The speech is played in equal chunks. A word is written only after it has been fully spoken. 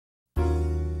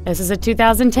This is a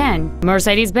 2010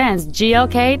 Mercedes-Benz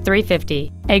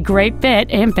GLK350, a great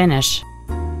fit and finish.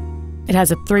 It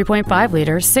has a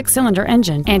 3.5-liter six-cylinder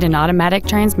engine and an automatic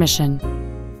transmission.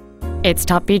 Its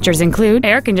top features include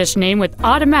air conditioning with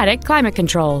automatic climate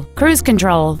control, cruise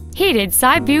control, heated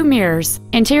side view mirrors,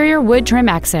 interior wood trim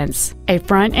accents, a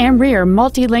front and rear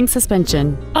multi-link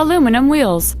suspension, aluminum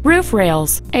wheels, roof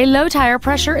rails, a low tire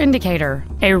pressure indicator,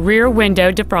 a rear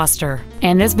window defroster,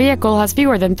 and this vehicle has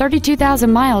fewer than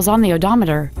 32,000 miles on the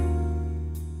odometer.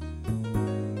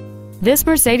 This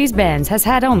Mercedes-Benz has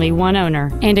had only one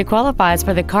owner, and it qualifies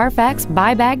for the Carfax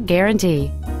buyback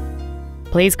guarantee.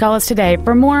 Please call us today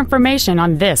for more information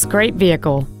on this great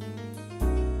vehicle.